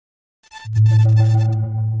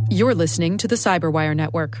You're listening to the CyberWire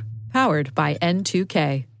Network, powered by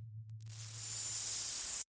N2K.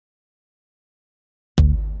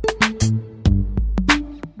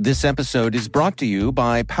 This episode is brought to you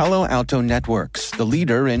by Palo Alto Networks, the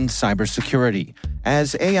leader in cybersecurity.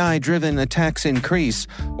 As AI-driven attacks increase,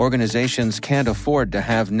 organizations can't afford to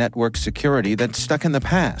have network security that's stuck in the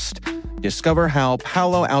past. Discover how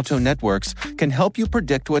Palo Alto Networks can help you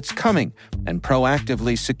predict what's coming and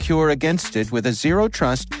proactively secure against it with a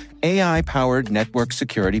zero-trust, AI-powered network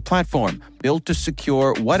security platform built to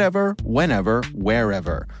secure whatever, whenever,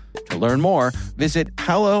 wherever. To learn more, visit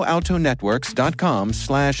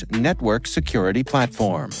paloaltonetworks.com/network security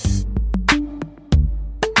platform.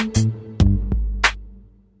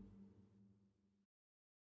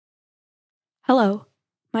 Hello,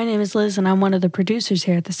 my name is Liz and I'm one of the producers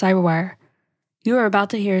here at the CyberWire. You are about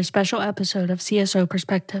to hear a special episode of CSO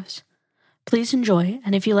Perspectives. Please enjoy,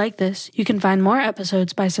 and if you like this, you can find more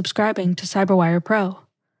episodes by subscribing to CyberWire Pro.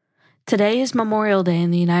 Today is Memorial Day in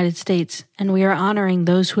the United States, and we are honoring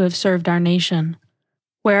those who have served our nation.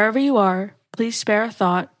 Wherever you are, please spare a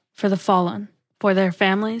thought for the fallen, for their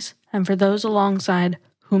families, and for those alongside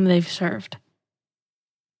whom they've served.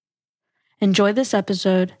 Enjoy this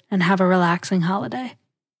episode and have a relaxing holiday.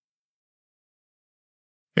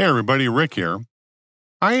 Hey everybody, Rick here.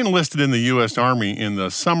 I enlisted in the U.S. Army in the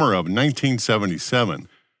summer of 1977.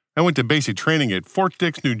 I went to basic training at Fort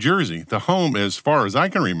Dix, New Jersey, the home, as far as I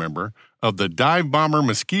can remember, of the dive bomber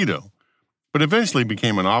Mosquito, but eventually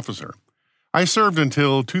became an officer. I served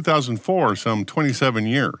until 2004, some 27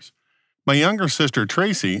 years. My younger sister,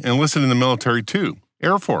 Tracy, enlisted in the military too,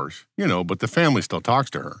 Air Force, but the family still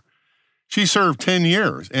talks to her. She served 10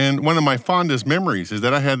 years, and one of my fondest memories is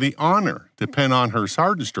that I had the honor to pin on her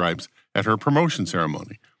sergeant stripes at her promotion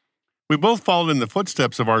ceremony. We both followed in the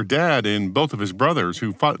footsteps of our dad and both of his brothers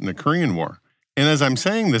who fought in the Korean War. And as I'm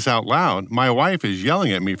saying this out loud, my wife is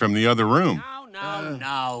yelling at me from the other room.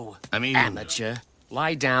 No. Amateur.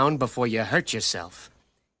 Lie down before you hurt yourself.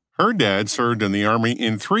 Her dad served in the Army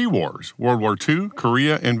in 3 wars, World War II,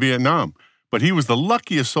 Korea, and Vietnam. But he was the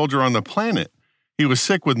luckiest soldier on the planet. He was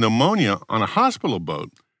sick with pneumonia on a hospital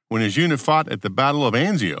boat when his unit fought at the Battle of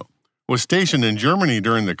Anzio, was stationed in Germany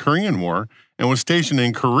during the Korean War, and was stationed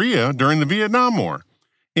in Korea during the Vietnam War.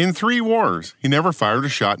 In 3 wars, he never fired a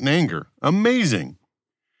shot in anger. Amazing.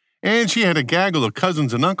 And she had a gaggle of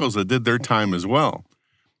cousins and uncles that did their time as well.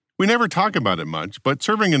 We never talk about it much, but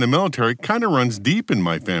serving in the military kind of runs deep in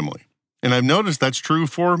my family. And I've noticed that's true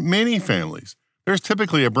for many families. There's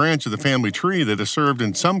typically a branch of the family tree that has served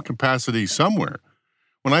in some capacity somewhere.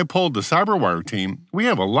 When I pulled the CyberWire team, we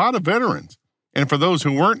have a lot of veterans. And for those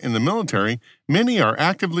who weren't in the military, many are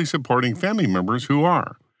actively supporting family members who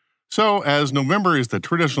are. So, as November is the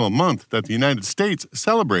traditional month that the United States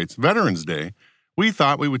celebrates Veterans Day, we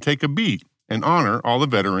thought we would take a beat and honor all the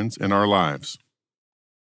veterans in our lives.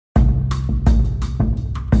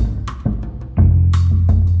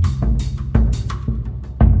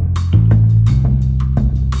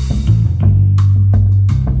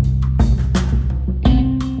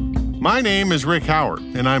 My name is Rick Howard,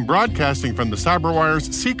 and I'm broadcasting from the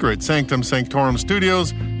CyberWire's secret Sanctum Sanctorum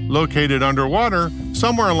studios, located underwater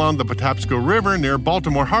somewhere along the Patapsco River near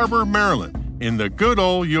Baltimore Harbor, Maryland, in the good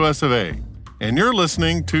old US of A. And you're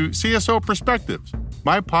listening to CSO Perspectives,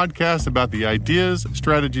 my podcast about the ideas,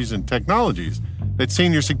 strategies, and technologies that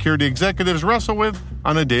senior security executives wrestle with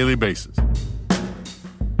on a daily basis.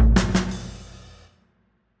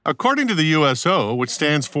 According to the USO, which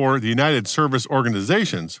stands for the United Service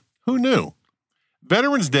Organizations, who knew?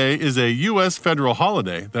 Veterans Day is a U.S. federal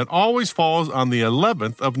holiday that always falls on the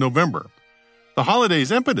 11th of November. The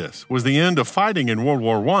holiday's impetus was the end of fighting in World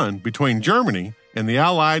War I between Germany and the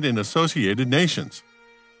Allied and associated nations.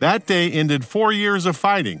 That day ended 4 years of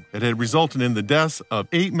fighting that had resulted in the deaths of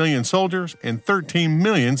 8 million soldiers and 13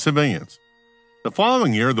 million civilians. The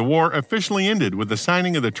following year, the war officially ended with the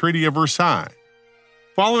signing of the Treaty of Versailles.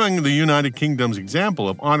 Following the United Kingdom's example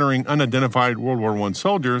of honoring unidentified World War I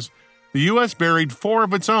soldiers, the U.S. buried 4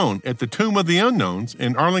 of its own at the Tomb of the Unknowns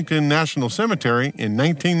in Arlington National Cemetery in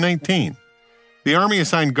 1919. The Army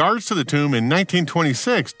assigned guards to the tomb in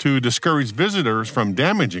 1926 to discourage visitors from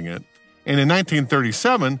damaging it, and in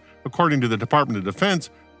 1937, according to the Department of Defense,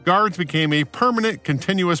 guards became a permanent,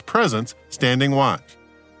 continuous presence, standing watch.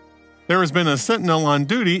 There has been a sentinel on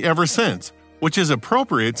duty ever since, which is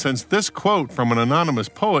appropriate since this quote from an anonymous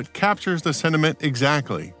poet captures the sentiment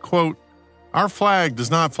exactly. Quote, "Our flag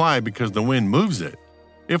does not fly because the wind moves it.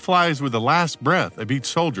 It flies with the last breath of each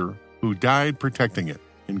soldier who died protecting it."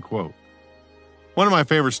 End quote. One of my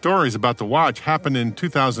favorite stories about the watch happened in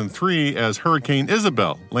 2003 as Hurricane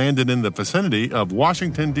Isabel landed in the vicinity of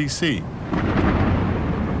Washington, D.C.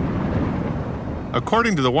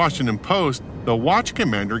 According to the Washington Post, the watch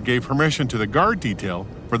commander gave permission to the guard detail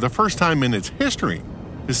for the first time in its history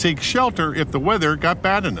to seek shelter if the weather got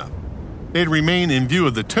bad enough. They'd remain in view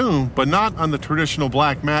of the tomb, but not on the traditional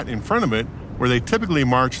black mat in front of it, where they typically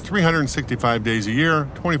march 365 days a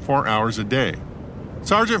year, 24 hours a day.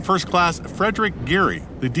 Sergeant First Class Frederick Geary,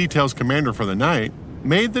 the detail's commander for the night,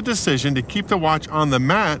 made the decision to keep the watch on the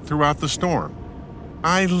mat throughout the storm.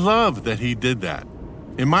 I love that he did that.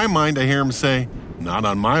 In my mind, I hear him say, "Not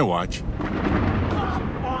on my watch." Not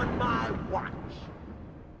on my watch.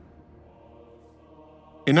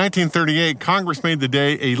 In 1938, Congress made the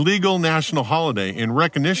day a legal national holiday in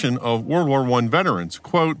recognition of World War I veterans,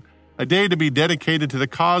 quote, "a day to be dedicated to the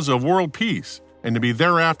cause of world peace, and to be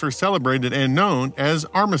thereafter celebrated and known as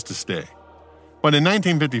Armistice Day." But in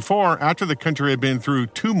 1954, after the country had been through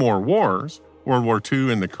two more wars, World War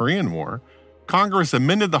II and the Korean War, Congress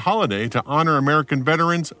amended the holiday to honor American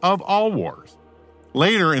veterans of all wars.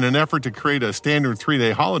 Later, in an effort to create a standard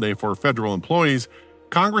three-day holiday for federal employees,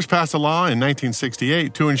 Congress passed a law in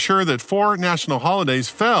 1968 to ensure that 4 national holidays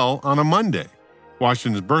fell on a Monday: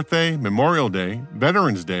 Washington's birthday, Memorial Day,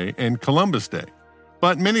 Veterans Day, and Columbus Day.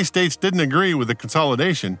 But many states didn't agree with the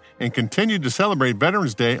consolidation and continued to celebrate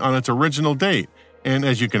Veterans Day on its original date, and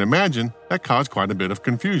as you can imagine, that caused quite a bit of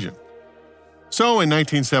confusion. So in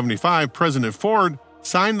 1975, President Ford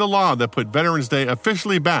signed the law that put Veterans Day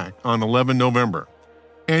officially back on 11 November.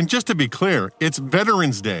 And just to be clear, it's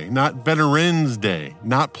Veterans Day, not Veterans Day,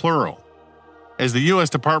 not plural. As the U.S.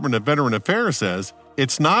 Department of Veteran Affairs says,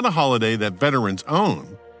 it's not a holiday that veterans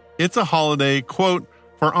own. It's a holiday, quote,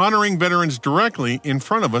 "for honoring veterans directly in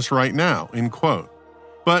front of us right now," end quote.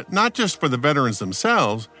 But not just for the veterans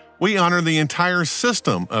themselves, we honor the entire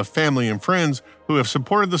system of family and friends who have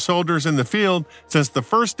supported the soldiers in the field since the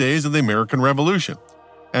first days of the American Revolution.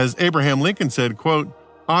 As Abraham Lincoln said, quote,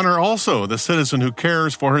 "honor also the citizen who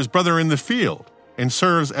cares for his brother in the field and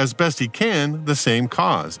serves as best he can the same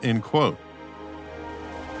cause," end quote.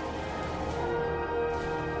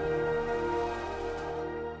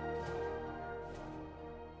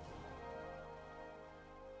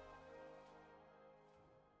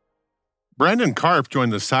 Brandon Karp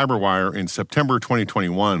joined the CyberWire in September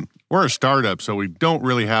 2021. We're a startup, so we don't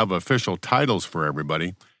really have official titles for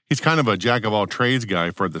everybody. He's kind of a jack-of-all-trades guy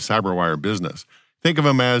for the CyberWire business. Think of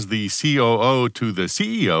him as the COO to the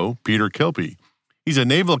CEO, Peter Kilpie. He's a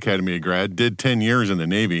Naval Academy grad, did 10 years in the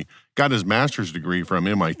Navy, got his master's degree from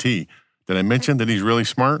MIT. Did I mention that he's really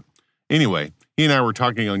smart? Anyway, he and I were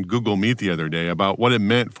talking on Google Meet the other day about what it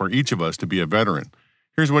meant for each of us to be a veteran.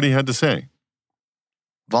 Here's what he had to say.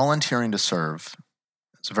 Volunteering to serve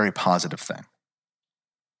is a very positive thing.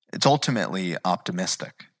 It's ultimately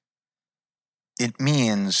optimistic. It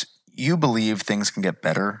means you believe things can get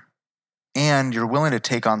better, and you're willing to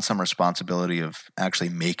take on some responsibility of actually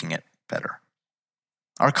making it better.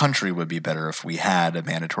 Our country would be better if we had a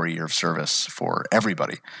mandatory year of service for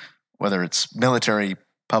everybody, whether it's military,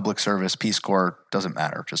 public service, Peace Corps, doesn't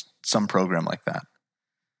matter, just some program like that.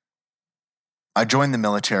 I joined the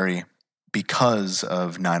military because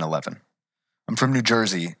of 9/11. I'm from New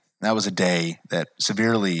Jersey. That was a day that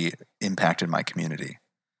severely impacted my community.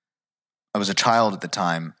 I was a child at the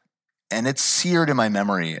time, and it's seared in my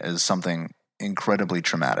memory as something incredibly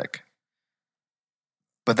traumatic.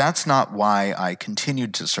 But that's not why I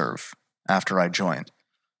continued to serve after I joined.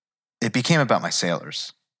 It became about my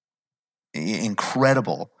sailors.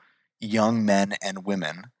 Incredible young men and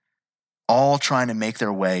women, all trying to make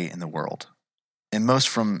their way in the world, and most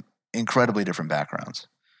from incredibly different backgrounds.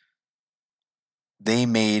 They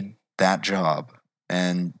made that job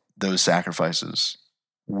and those sacrifices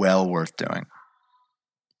well worth doing.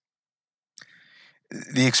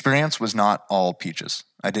 The experience was not all peaches.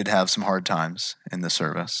 I did have some hard times in the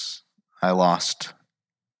service. I lost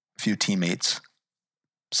a few teammates,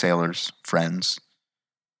 sailors, friends.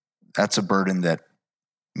 That's a burden that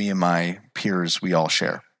me and my peers, we all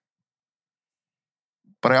share.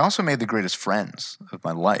 But I also made the greatest friends of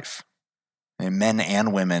my life, and men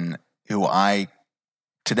and women who I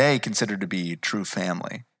today consider to be true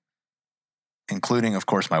family, including, of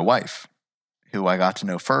course, my wife, who I got to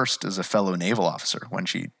know first as a fellow naval officer when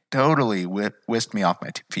she totally whisked me off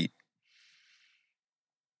my feet.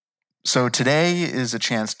 So today is a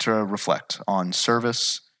chance to reflect on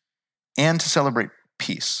service and to celebrate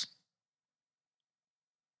peace.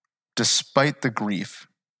 Despite the grief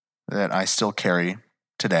that I still carry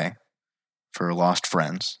today for lost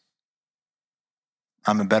friends,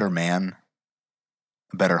 I'm a better man,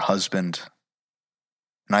 a better husband,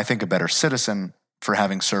 and I think a better citizen for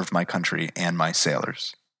having served my country and my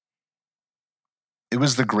sailors. It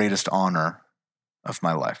was the greatest honor of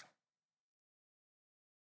my life.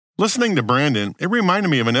 Listening to Brandon, it reminded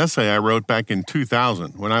me of an essay I wrote back in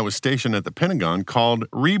 2000 when I was stationed at the Pentagon called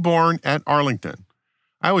Reborn at Arlington.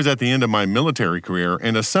 I was at the end of my military career,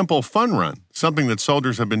 and a simple fun run, something that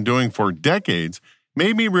soldiers have been doing for decades,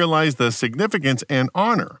 made me realize the significance and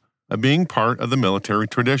honor of being part of the military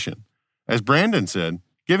tradition. As Brandon said,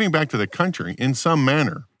 giving back to the country in some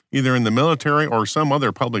manner, either in the military or some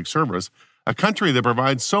other public service, a country that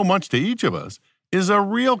provides so much to each of us, is a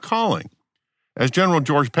real calling. As General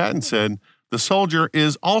George Patton said, the soldier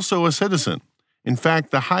is also a citizen. In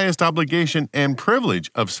fact, the highest obligation and privilege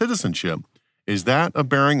of citizenship is that of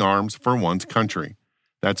bearing arms for one's country.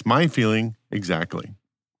 That's my feeling exactly.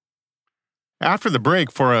 After the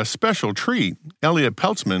break, for a special treat, Elliot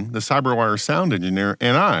Peltzman, the CyberWire sound engineer,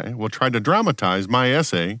 and I will try to dramatize my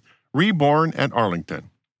essay, Reborn at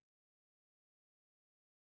Arlington.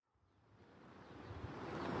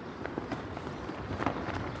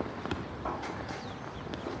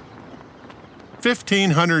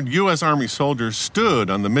 "1,500 U.S. Army soldiers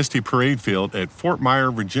stood on the misty parade field at Fort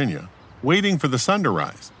Myer, Virginia, waiting for the sun to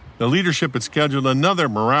rise. The leadership had scheduled another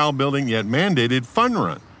morale-building yet mandated fun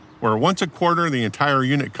run, where once a quarter the entire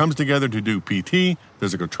unit comes together to do PT,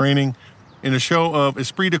 physical training, in a show of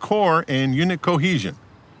esprit de corps and unit cohesion.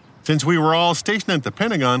 Since we were all stationed at the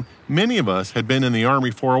Pentagon, many of us had been in the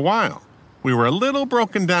Army for a while. We were a little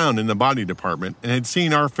broken down in the body department and had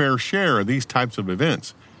seen our fair share of these types of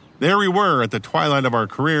events. There we were at the twilight of our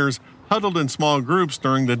careers, huddled in small groups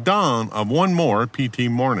during the dawn of one more PT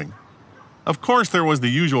morning. Of course, there was the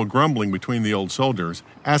usual grumbling between the old soldiers,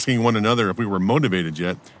 asking one another if we were motivated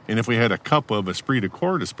yet and if we had a cup of esprit de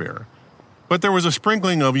corps to spare. But there was a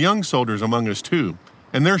sprinkling of young soldiers among us too,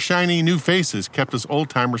 and their shiny new faces kept us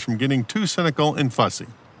old-timers from getting too cynical and fussy.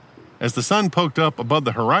 As the sun poked up above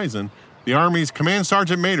the horizon, the Army's Command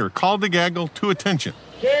Sergeant Major called the gaggle to attention.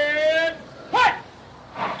 "Kid, fight!"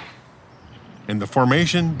 And the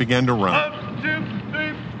formation began to run. Up, 2,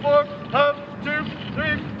 3, 4, up, 2,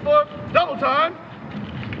 3, 4, double time.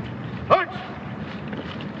 Punch!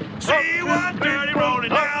 C-130 rolling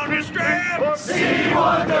down the strip.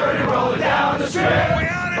 C-130 rolling down the strip. We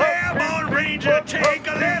on an airborne ranger, take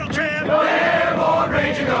a little trip. We're airborne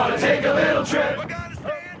ranger, gonna take a little trip.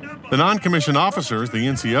 The non-commissioned officers, the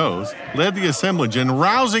NCOs, led the assemblage in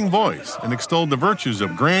rousing voice and extolled the virtues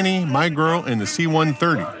of Granny, My Girl, and the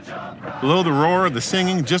C-130. Below the roar of the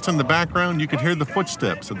singing, just in the background, you could hear the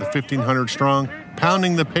footsteps of the 1,500 strong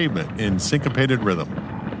pounding the pavement in syncopated rhythm.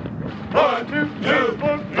 1, 2, 3,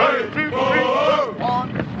 4,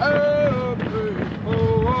 1, 2, 3,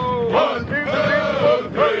 4. 1, 2,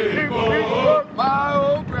 3, 4. My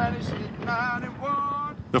old granny, she's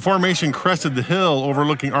 91. The formation crested the hill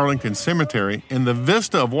overlooking Arlington Cemetery, and the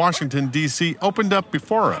vista of Washington, D.C. opened up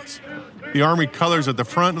before us. The Army colors at the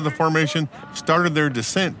front of the formation started their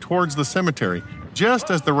descent towards the cemetery, just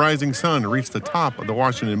as the rising sun reached the top of the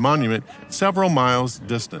Washington Monument several miles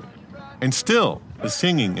distant. And still, the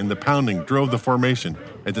singing and the pounding drove the formation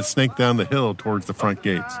as it snaked down the hill towards the front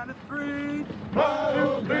gates.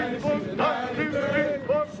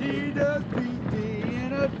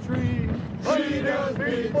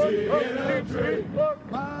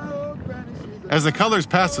 As the colors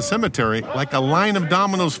passed the cemetery, like a line of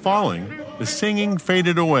dominoes falling, the singing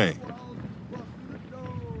faded away.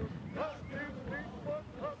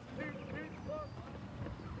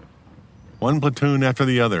 One platoon after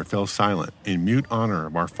the other fell silent in mute honor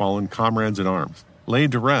of our fallen comrades in arms,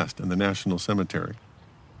 laid to rest in the National Cemetery.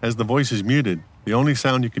 As the voices muted, the only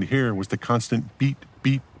sound you could hear was the constant beat,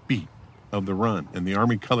 beat, beat of the run and the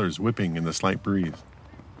Army colors whipping in the slight breeze.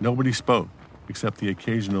 Nobody spoke except the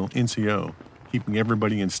occasional NCO, keeping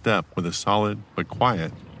everybody in step with a solid but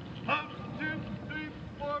quiet.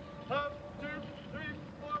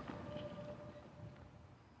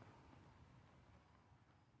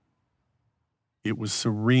 It was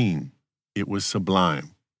serene. It was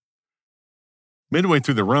sublime. Midway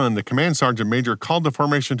through the run, the Command Sergeant Major called the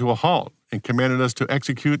formation to a halt and commanded us to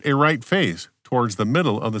execute a right face towards the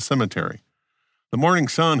middle of the cemetery. The morning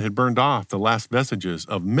sun had burned off the last vestiges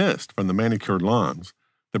of mist from the manicured lawns.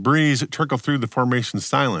 The breeze trickled through the formation's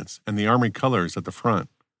silence and the Army colors at the front.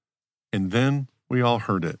 And then we all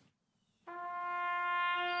heard it.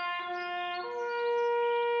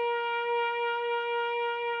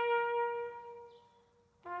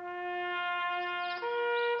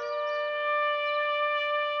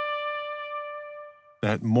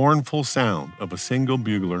 That mournful sound of a single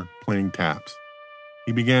bugler playing taps.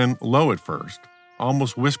 He began low at first,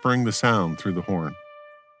 almost whispering the sound through the horn.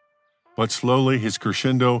 But slowly his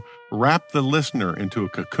crescendo wrapped the listener into a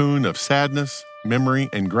cocoon of sadness, memory,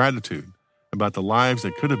 and gratitude about the lives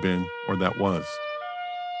that could have been or that was.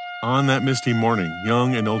 On that misty morning,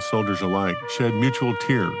 young and old soldiers alike shed mutual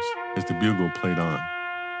tears as the bugle played on.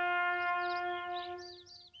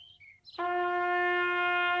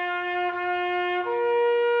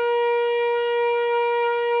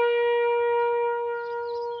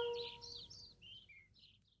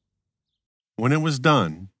 When it was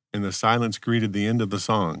done, and the silence greeted the end of the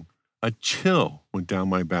song, a chill went down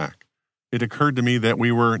my back. It occurred to me that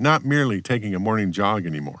we were not merely taking a morning jog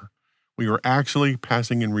anymore. We were actually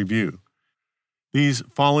passing in review. These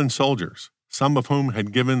fallen soldiers, some of whom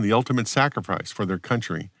had given the ultimate sacrifice for their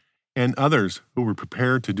country, and others who were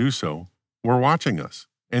prepared to do so, were watching us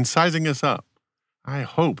and sizing us up. I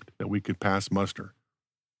hoped that we could pass muster.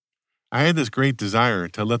 I had this great desire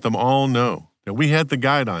to let them all know that we had the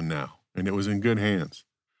guide on now, and it was in good hands.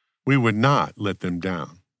 We would not let them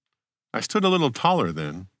down. I stood a little taller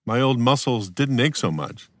then. My old muscles didn't ache so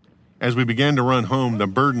much. As we began to run home, the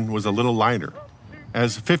burden was a little lighter.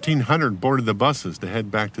 As 1,500 boarded the buses to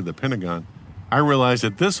head back to the Pentagon, I realized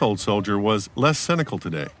that this old soldier was less cynical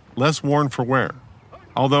today, less worn for wear.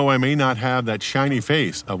 Although I may not have that shiny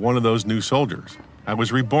face of one of those new soldiers, I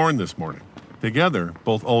was reborn this morning. Together,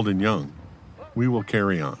 both old and young, we will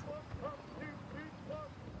carry on.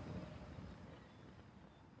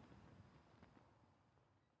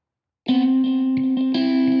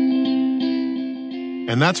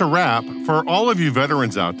 And that's a wrap for all of you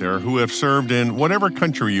veterans out there who have served in whatever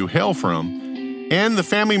country you hail from, and the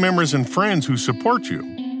family members and friends who support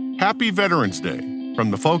you. Happy Veterans Day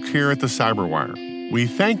from the folks here at the CyberWire. We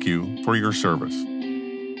thank you for your service.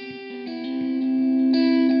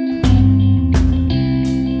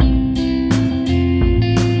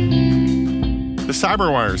 The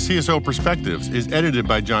CyberWire CSO Perspectives is edited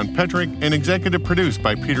by John Petrick and executive produced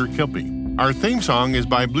by Peter Kilpie. Our theme song is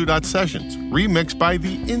by Blue Dot Sessions, remixed by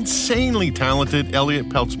the insanely talented Elliot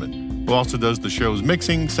Peltzman, who also does the show's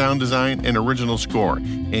mixing, sound design, and original score.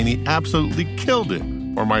 And he absolutely killed it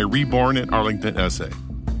for my Reborn at Arlington essay.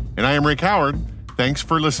 And I am Rick Howard. Thanks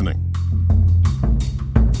for listening.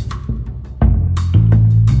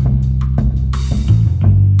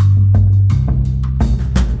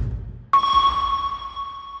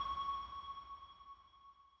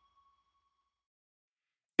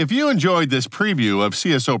 If you enjoyed this preview of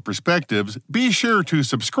CSO Perspectives, be sure to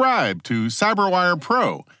subscribe to CyberWire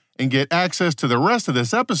Pro and get access to the rest of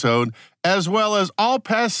this episode, as well as all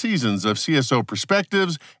past seasons of CSO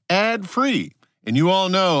Perspectives ad-free. And you all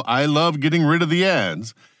know I love getting rid of the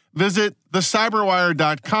ads. Visit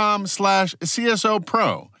thecyberwire.com/CSO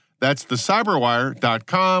Pro. That's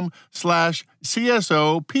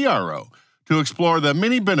thecyberwire.com/CSO PRO to explore the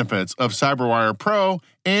many benefits of CyberWire Pro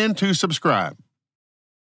and to subscribe.